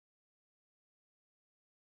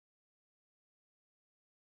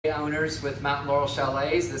Owners with Mountain Laurel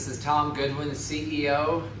Chalets. This is Tom Goodwin, the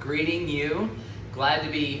CEO, greeting you. Glad to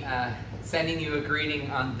be sending you a greeting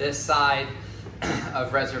on this side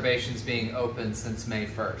of reservations being open since May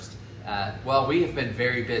 1st. Well, we have been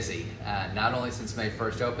very busy, not only since May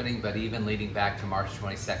 1st opening, but even leading back to March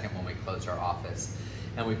 22nd when we closed our office.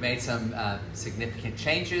 And we've made some significant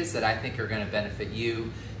changes that I think are going to benefit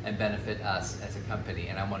you and benefit us as a company,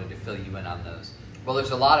 and I wanted to fill you in on those. Well, there's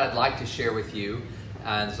a lot I'd like to share with you.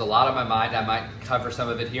 There's a lot on my mind. I might cover some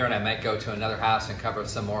of it here, and I might go to another house and cover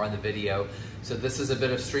some more on the video. So this is a bit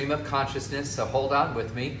of stream of consciousness, so hold on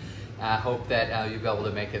with me. I hope that you'll be able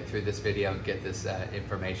to make it through this video and get this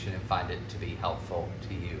information and find it to be helpful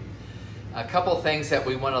to you. A couple things that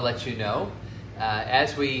we want to let you know.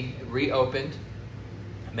 As we reopened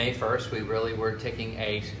May 1st, we really were taking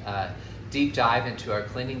a deep dive into our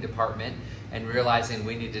cleaning department and realizing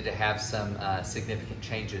we needed to have some significant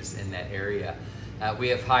changes in that area. We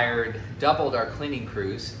have doubled our cleaning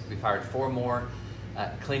crews. We've hired 4 more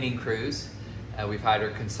cleaning crews. We've hired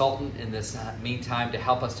a consultant in this meantime to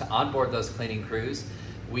help us to onboard those cleaning crews.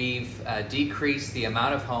 We've decreased the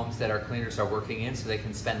amount of homes that our cleaners are working in so they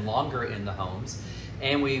can spend longer in the homes.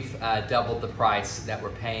 And we've doubled the price that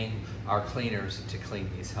we're paying our cleaners to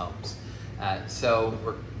clean these homes. So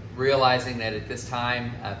we're realizing that at this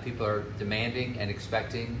time, people are demanding and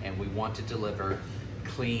expecting, and we want to deliver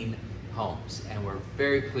clean homes. And we're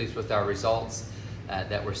very pleased with our results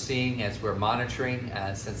that we're seeing as we're monitoring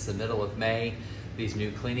since the middle of May, these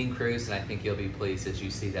new cleaning crews, and I think you'll be pleased as you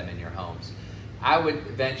see them in your homes. I would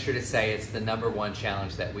venture to say it's the #1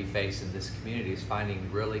 challenge that we face in this community is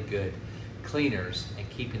finding really good cleaners and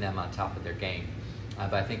keeping them on top of their game.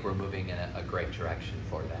 But I think we're moving in a great direction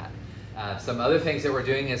for that. Some other things that we're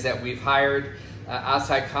doing is that we've hired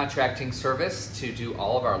outside contracting service to do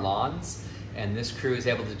all of our lawns, and this crew is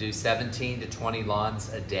able to do 17 to 20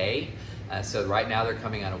 lawns a day. So right now they're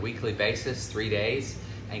coming on a weekly basis, 3 days,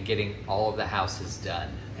 and getting all of the houses done.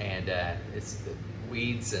 And the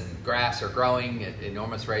weeds and grass are growing at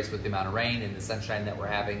enormous rates with the amount of rain and the sunshine that we're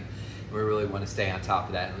having. We really want to stay on top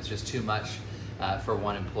of that. It was just too much for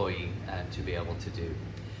one employee to be able to do.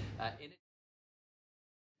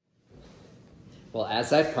 Well,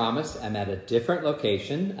 as I promised, I'm at a different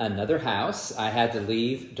location, another house. I had to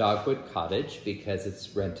leave Dogwood Cottage because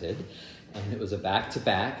it's rented, and it was a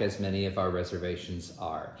back-to-back, as many of our reservations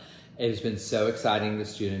are. It has been so exciting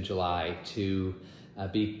this June and July to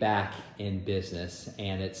be back in business,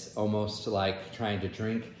 and it's almost like trying to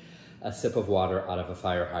drink a sip of water out of a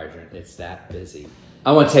fire hydrant. It's that busy.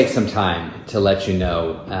 I want to take some time to let you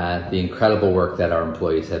know the incredible work that our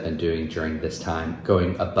employees have been doing during this time,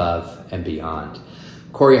 going above and beyond.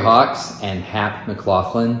 Corey Hawks and Hap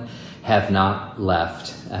McLaughlin have not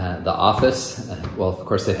left the office. Well, of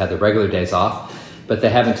course, they've had the regular days off, but they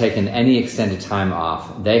haven't taken any extended time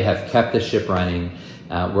off. They have kept the ship running,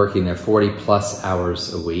 working their 40+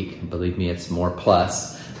 hours a week. Believe me, it's more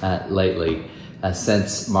plus lately.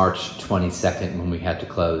 Since March 22nd when we had to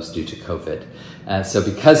close due to COVID. So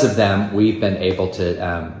because of them, we've been able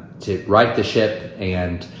to right the ship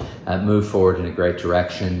and move forward in a great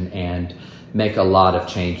direction and make a lot of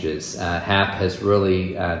changes. Hap has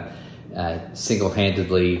really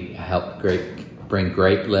single-handedly helped bring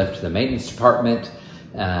great lift to the maintenance department,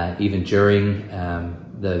 even during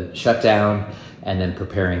the shutdown, and then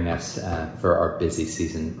preparing us for our busy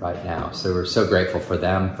season right now. So we're so grateful for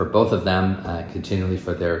them, for both of them, continually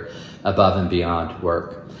for their above and beyond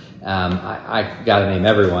work. I gotta name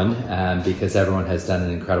everyone because everyone has done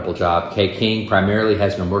an incredible job. Kay King primarily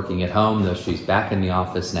has been working at home, though she's back in the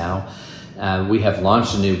office now. We have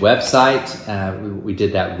launched a new website. We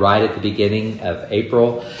did that right at the beginning of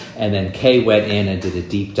April, and then Kay went in and did a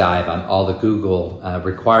deep dive on all the Google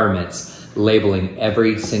requirements, labeling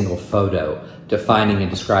every single photo, defining and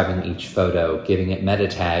describing each photo, giving it meta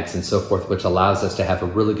tags and so forth, which allows us to have a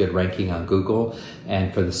really good ranking on Google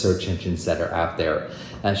and for the search engines that are out there.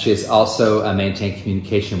 She has also maintained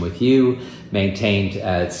communication with you, maintained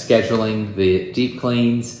scheduling the deep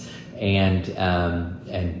cleans, and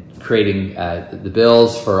creating the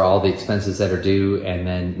bills for all the expenses that are due, and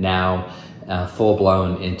then now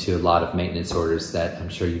full-blown into a lot of maintenance orders that I'm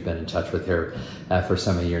sure you've been in touch with her for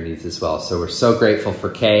some of your needs as well. So we're so grateful for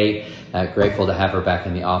Kay, grateful to have her back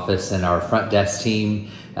in the office, and our front desk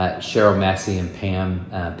team, Cheryl Massey and Pam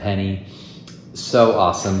Penny. So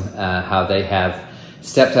awesome how they have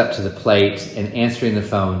stepped up to the plate and answering the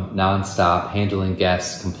phone nonstop, handling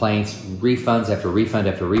guests' complaints, refunds after refund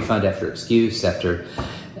after refund after excuse after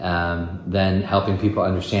then helping people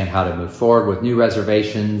understand how to move forward with new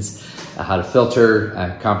reservations, how to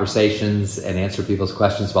filter conversations and answer people's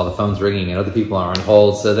questions while the phone's ringing and other people are on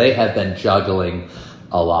hold. So they have been juggling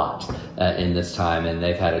a lot in this time, and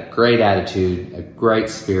they've had a great attitude, a great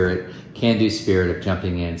spirit, can-do spirit of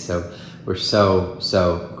jumping in. So we're so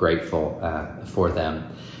grateful for them.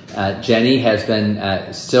 Jenny has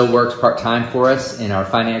been still works part-time for us in our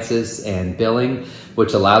finances and billing,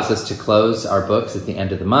 which allows us to close our books at the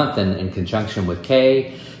end of the month, and in conjunction with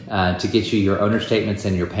Kay, to get you your owner statements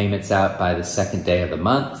and your payments out by the second day of the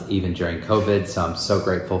month, even during COVID. So I'm so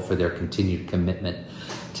grateful for their continued commitment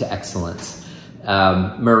to excellence.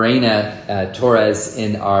 Marina Torres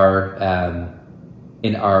in our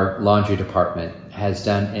laundry department has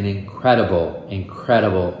done an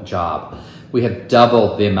incredible job. We have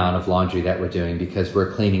doubled the amount of laundry that we're doing because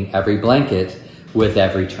we're cleaning every blanket with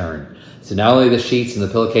every turn. So not only the sheets and the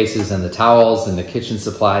pillowcases and the towels and the kitchen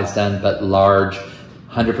supplies done, but large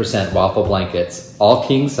 100% waffle blankets, all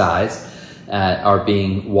king size, are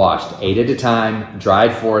being washed 8 at a time,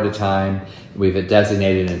 dried 4 at a time. We've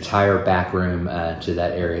designated an entire back room to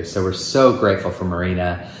that area. So we're so grateful for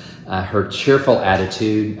Marina, her cheerful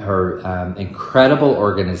attitude, her incredible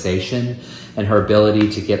organization, and her ability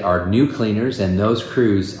to get our new cleaners and those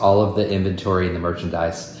crews all of the inventory and the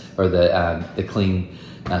merchandise, or the clean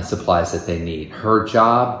supplies that they need. Her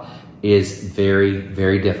job is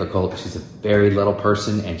very difficult. She's a very little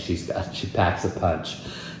person, and she packs a punch.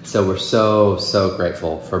 So we're so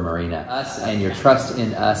grateful for Marina. Us and your trust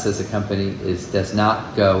in us as a company does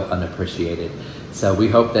not go unappreciated. So we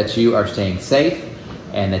hope that you are staying safe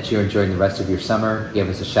and that you're enjoying the rest of your summer. Give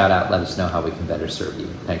us a shout out. Let us know how we can better serve you.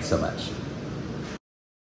 Thanks so much.